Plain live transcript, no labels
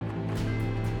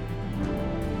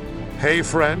Hey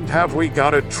friend, have we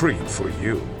got a treat for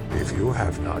you? If you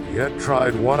have not yet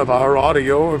tried one of our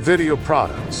audio or video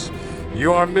products,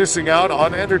 you are missing out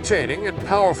on entertaining and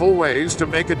powerful ways to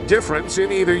make a difference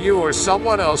in either you or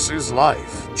someone else's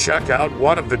life. Check out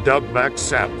one of the Doug Mack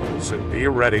samples and be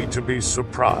ready to be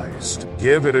surprised.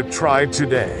 Give it a try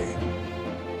today.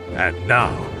 And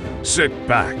now, sit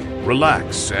back,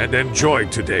 relax, and enjoy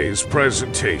today's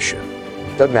presentation.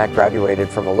 Doug Mack graduated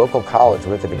from a local college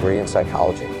with a degree in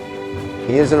psychology.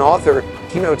 He is an author,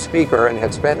 keynote speaker, and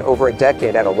had spent over a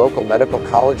decade at a local medical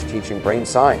college teaching brain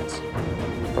science.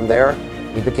 From there,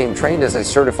 he became trained as a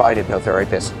certified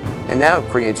hypnotherapist and now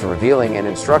creates revealing and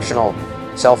instructional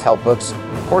self-help books,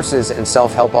 courses, and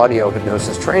self-help audio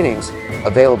hypnosis trainings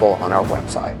available on our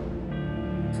website.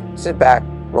 Sit back,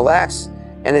 relax,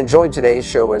 and enjoy today's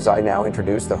show as I now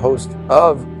introduce the host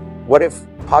of What If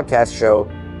podcast show.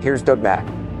 Here's Doug Mack.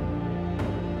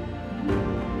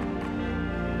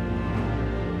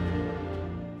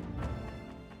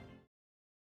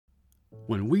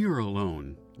 When we are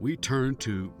alone, we turn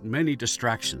to many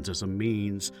distractions as a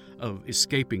means of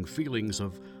escaping feelings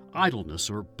of idleness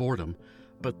or boredom,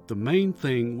 but the main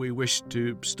thing we wish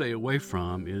to stay away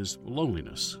from is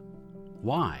loneliness.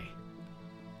 Why?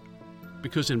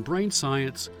 Because in brain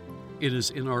science, it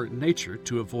is in our nature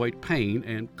to avoid pain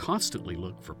and constantly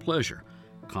look for pleasure,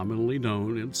 commonly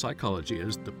known in psychology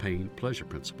as the pain-pleasure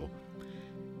principle.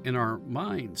 In our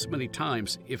minds, many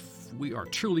times, if we are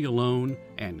truly alone,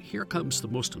 and here comes the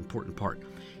most important part,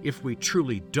 if we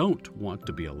truly don't want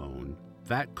to be alone,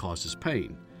 that causes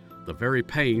pain, the very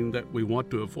pain that we want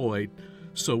to avoid,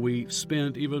 so we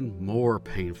spend even more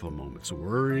painful moments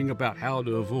worrying about how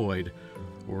to avoid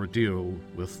or deal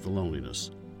with the loneliness.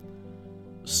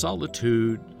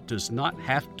 Solitude does not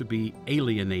have to be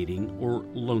alienating or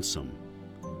lonesome.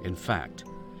 In fact,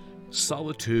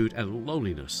 solitude and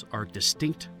loneliness are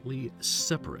distinctly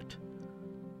separate.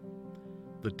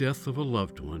 The death of a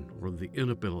loved one or the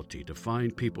inability to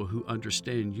find people who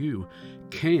understand you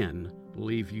can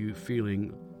leave you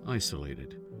feeling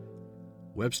isolated.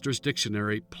 Webster's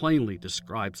dictionary plainly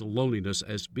describes loneliness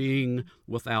as being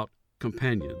without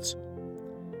companions.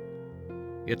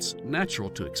 It's natural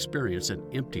to experience an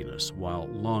emptiness while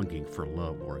longing for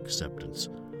love or acceptance.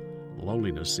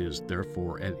 Loneliness is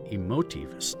therefore an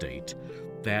emotive state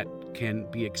that can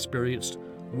be experienced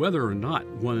whether or not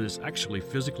one is actually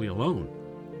physically alone.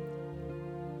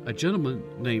 A gentleman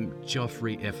named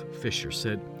Geoffrey F. Fisher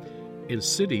said, "In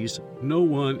cities, no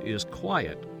one is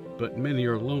quiet, but many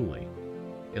are lonely.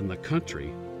 In the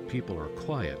country, people are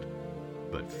quiet,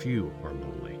 but few are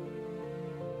lonely."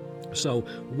 So,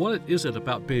 what is it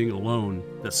about being alone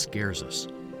that scares us?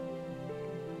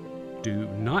 Do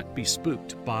not be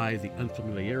spooked by the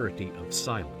unfamiliarity of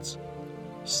silence.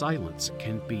 Silence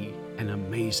can be an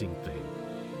amazing thing.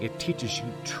 It teaches you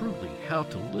truly how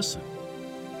to listen.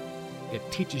 It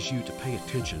teaches you to pay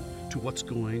attention to what's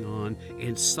going on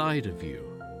inside of you.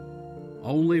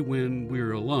 Only when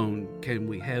we're alone can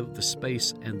we have the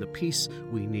space and the peace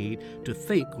we need to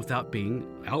think without being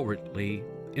outwardly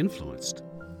influenced.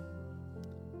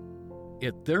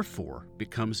 It therefore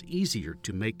becomes easier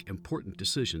to make important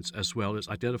decisions as well as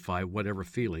identify whatever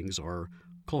feelings are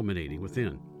culminating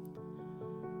within.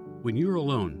 When you're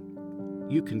alone,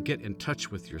 you can get in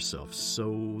touch with yourself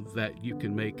so that you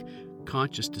can make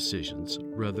conscious decisions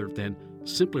rather than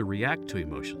simply react to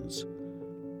emotions.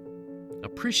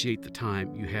 Appreciate the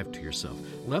time you have to yourself.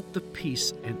 Let the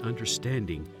peace and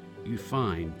understanding you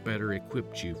find better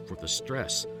equip you for the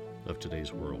stress of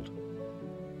today's world.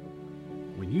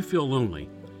 When you feel lonely,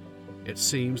 it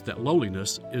seems that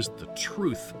loneliness is the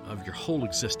truth of your whole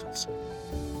existence.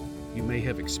 You may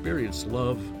have experienced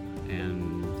love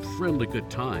and friendly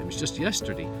good times just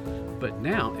yesterday, but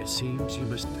now it seems you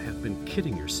must have been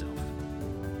kidding yourself.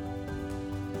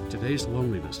 Today's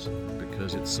loneliness,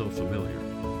 because it's so familiar,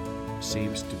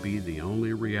 seems to be the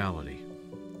only reality.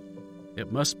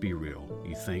 It must be real,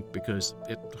 you think, because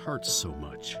it hurts so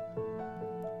much.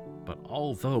 But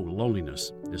although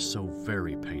loneliness is so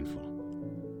very painful,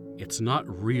 it's not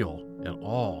real at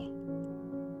all.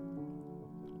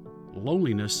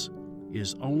 Loneliness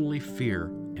is only fear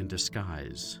in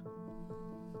disguise.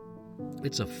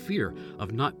 It's a fear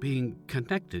of not being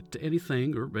connected to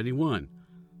anything or anyone.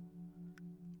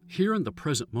 Here in the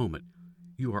present moment,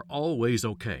 you are always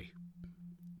okay.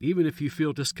 Even if you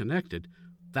feel disconnected,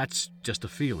 that's just a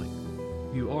feeling.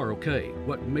 You are okay.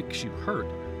 What makes you hurt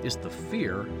is the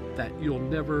fear that you'll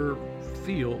never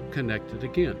feel connected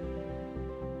again.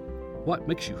 What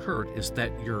makes you hurt is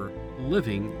that you're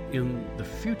living in the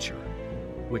future,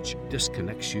 which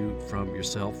disconnects you from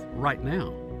yourself right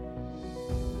now.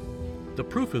 The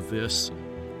proof of this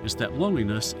is that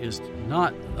loneliness is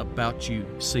not about you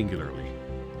singularly.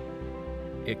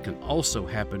 It can also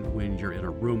happen when you're in a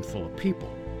room full of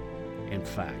people. In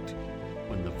fact,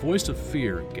 when the voice of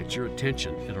fear gets your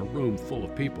attention in a room full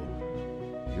of people,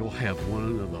 you'll have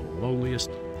one of the loneliest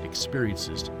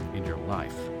experiences in your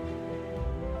life.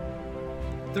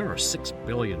 There are 6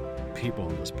 billion people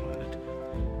on this planet.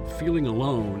 Feeling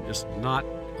alone is not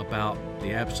about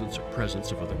the absence or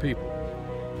presence of other people.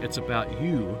 It's about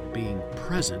you being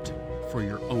present for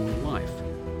your own life.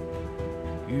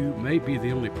 You may be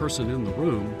the only person in the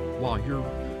room while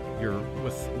you're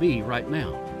with me right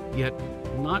now, yet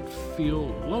not feel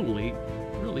lonely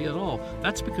really at all.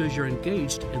 That's because you're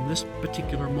engaged in this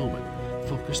particular moment,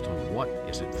 focused on what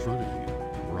is in front of you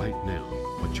right now,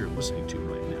 what you're listening to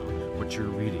right now, what you're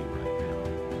reading right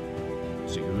now.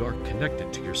 So you are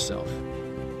connected to yourself.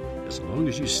 As long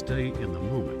as you stay in the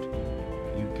moment,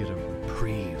 you get a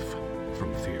reprieve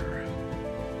from fear.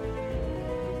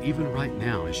 Even right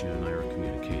now, as you and I are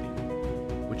communicating,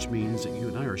 which means that you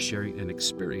and I are sharing an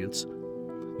experience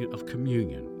of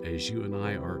communion as you and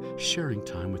I are sharing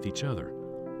time with each other.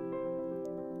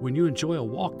 When you enjoy a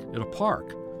walk at a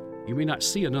park, you may not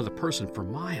see another person for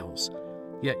miles,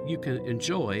 yet you can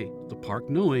enjoy the park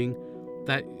knowing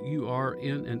that you are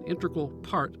in an integral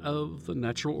part of the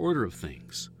natural order of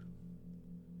things.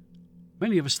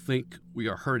 Many of us think we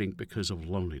are hurting because of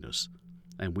loneliness,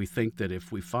 and we think that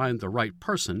if we find the right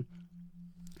person,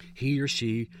 he or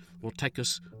she will take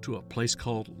us to a place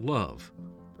called love.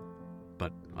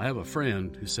 But I have a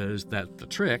friend who says that the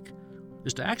trick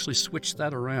is to actually switch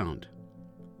that around.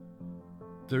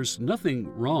 There's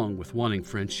nothing wrong with wanting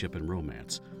friendship and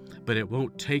romance, but it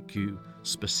won't take you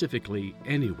specifically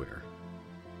anywhere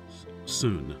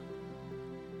soon.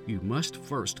 You must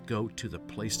first go to the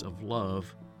place of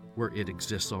love where it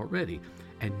exists already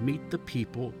and meet the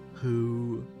people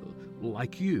who,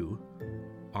 like you,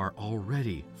 are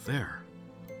already there.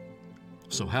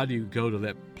 So how do you go to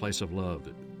that place of love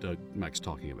that Doug Mack's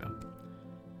talking about?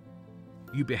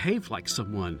 You behave like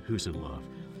someone who's in love.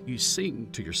 You sing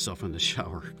to yourself in the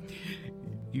shower.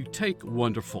 You take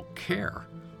wonderful care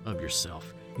of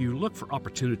yourself. You look for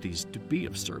opportunities to be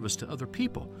of service to other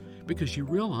people because you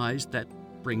realize that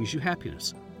brings you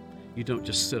happiness. You don't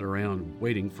just sit around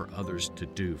waiting for others to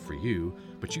do for you,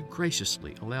 but you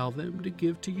graciously allow them to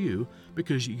give to you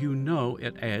because you know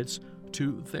it adds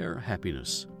to their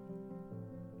happiness.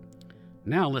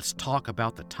 Now let's talk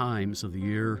about the times of the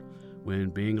year when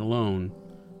being alone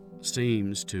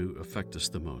seems to affect us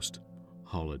the most.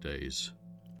 Holidays.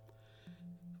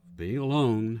 Being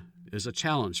alone is a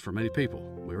challenge for many people.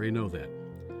 We already know that.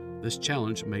 This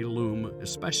challenge may loom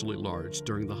especially large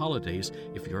during the holidays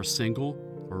if you're single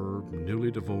or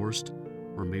newly divorced,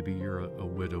 or maybe you're a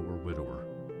widow or widower,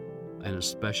 and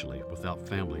especially without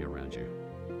family around you.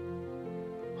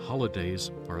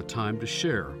 Holidays are a time to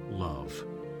share love,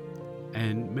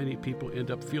 and many people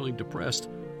end up feeling depressed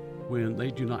when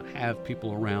they do not have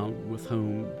people around with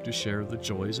whom to share the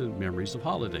joys and memories of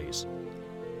holidays.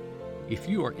 If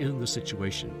you are in the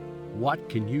situation, what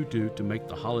can you do to make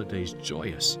the holidays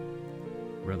joyous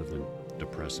rather than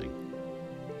depressing?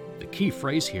 The key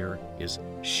phrase here is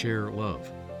share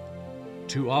love.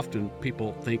 Too often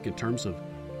people think in terms of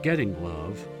getting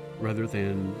love rather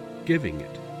than giving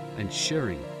it and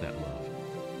sharing that love.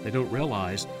 They don't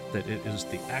realize that it is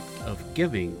the act of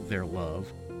giving their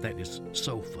love that is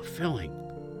so fulfilling.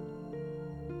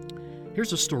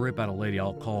 Here's a story about a lady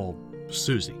I'll call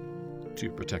Susie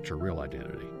to protect her real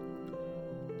identity.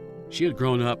 She had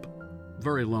grown up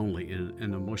very lonely in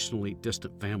an emotionally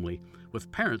distant family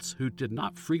with parents who did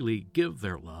not freely give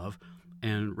their love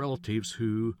and relatives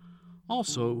who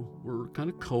also were kind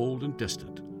of cold and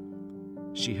distant.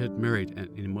 She had married an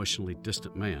emotionally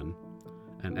distant man,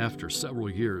 and after several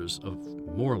years of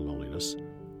more loneliness,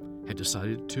 had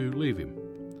decided to leave him.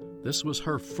 This was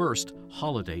her first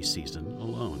holiday season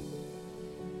alone.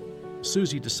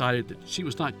 Susie decided that she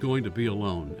was not going to be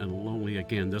alone and lonely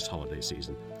again this holiday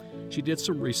season. She did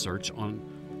some research on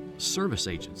service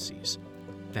agencies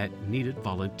that needed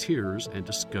volunteers and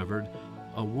discovered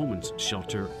a woman's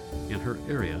shelter in her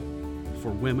area for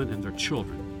women and their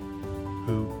children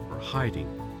who were hiding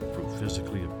from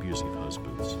physically abusive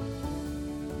husbands.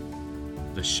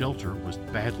 The shelter was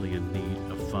badly in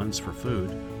need of funds for food,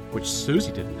 which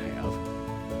Susie didn't have.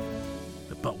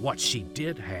 But what she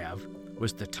did have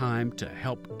was the time to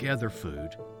help gather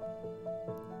food.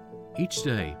 Each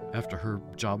day after her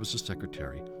job as a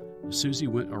secretary, Susie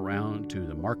went around to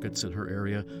the markets in her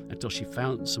area until she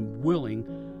found some willing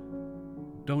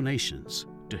donations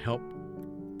to help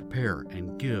prepare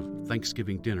and give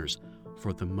Thanksgiving dinners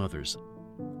for the mothers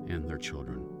and their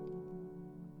children.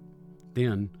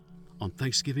 Then, on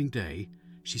Thanksgiving Day,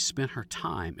 she spent her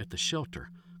time at the shelter,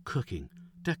 cooking,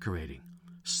 decorating,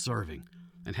 serving,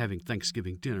 and having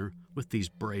Thanksgiving dinner with these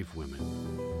brave women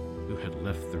who had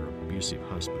left their abusive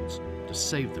husbands to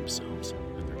save themselves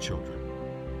and their children.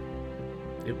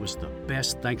 It was the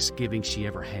best Thanksgiving she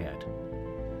ever had.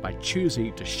 By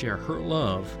choosing to share her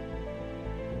love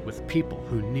with people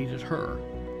who needed her,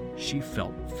 she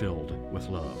felt filled with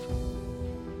love.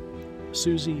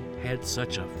 Susie had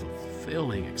such a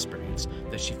fulfilling experience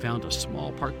that she found a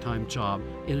small part-time job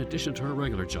in addition to her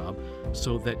regular job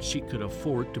so that she could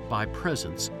afford to buy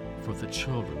presents for the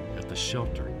children at the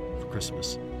shelter for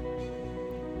Christmas.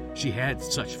 She had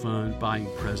such fun buying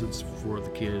presents for the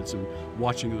kids and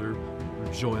watching their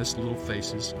joyous little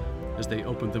faces as they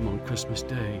opened them on Christmas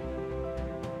Day.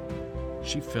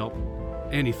 She felt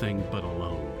anything but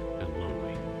alone and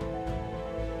lonely.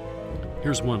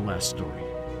 Here's one last story.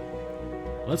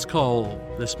 Let's call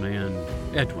this man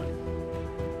Edwin.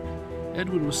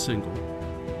 Edwin was single,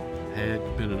 had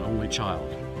been an only child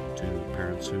to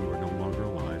parents who are no longer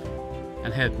alive,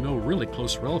 and had no really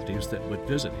close relatives that would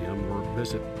visit him or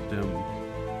visit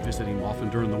him often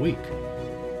during the week.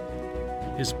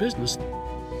 His business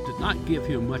did not give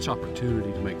him much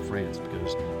opportunity to make friends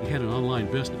because he had an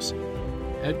online business.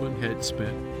 Edwin had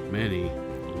spent many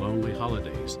lonely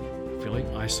holidays feeling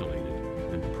isolated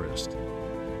and depressed.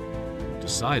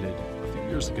 Decided a few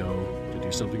years ago to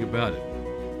do something about it.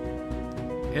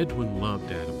 Edwin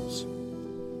loved animals.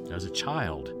 As a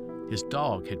child, his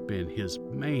dog had been his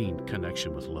main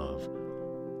connection with love.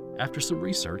 After some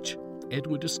research,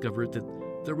 Edwin discovered that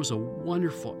there was a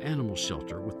wonderful animal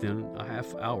shelter within a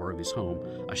half hour of his home,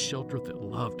 a shelter that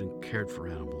loved and cared for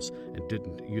animals and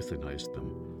didn't euthanize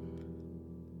them.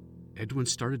 Edwin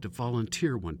started to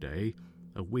volunteer one day,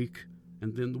 a week,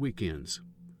 and then the weekends,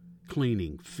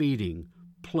 cleaning, feeding,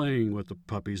 playing with the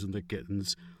puppies and the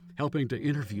kittens, helping to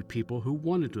interview people who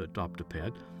wanted to adopt a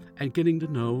pet, and getting to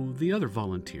know the other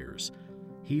volunteers.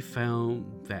 He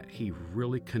found that he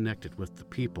really connected with the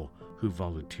people who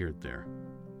volunteered there.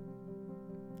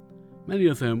 Many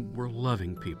of them were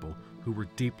loving people who were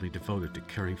deeply devoted to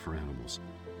caring for animals.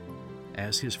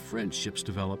 As his friendships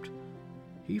developed,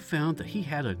 he found that he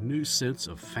had a new sense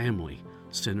of family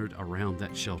centered around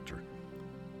that shelter.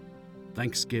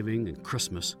 Thanksgiving and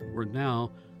Christmas were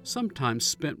now sometimes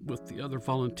spent with the other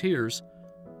volunteers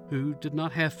who did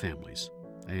not have families,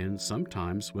 and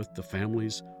sometimes with the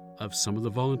families of some of the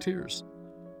volunteers.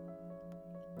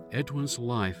 Edwin's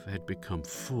life had become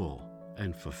full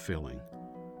and fulfilling.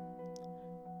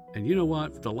 And you know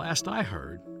what? The last I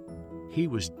heard, he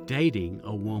was dating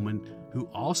a woman who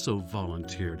also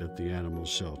volunteered at the animal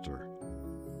shelter.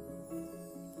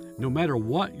 No matter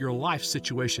what your life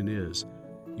situation is,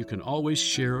 you can always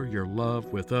share your love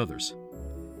with others.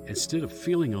 Instead of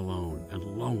feeling alone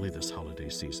and lonely this holiday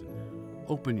season,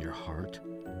 open your heart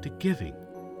to giving.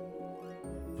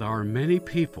 There are many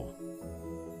people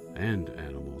and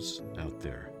animals out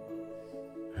there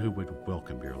who would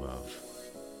welcome your love.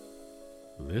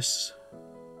 This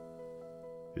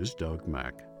is Doug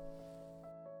Mack.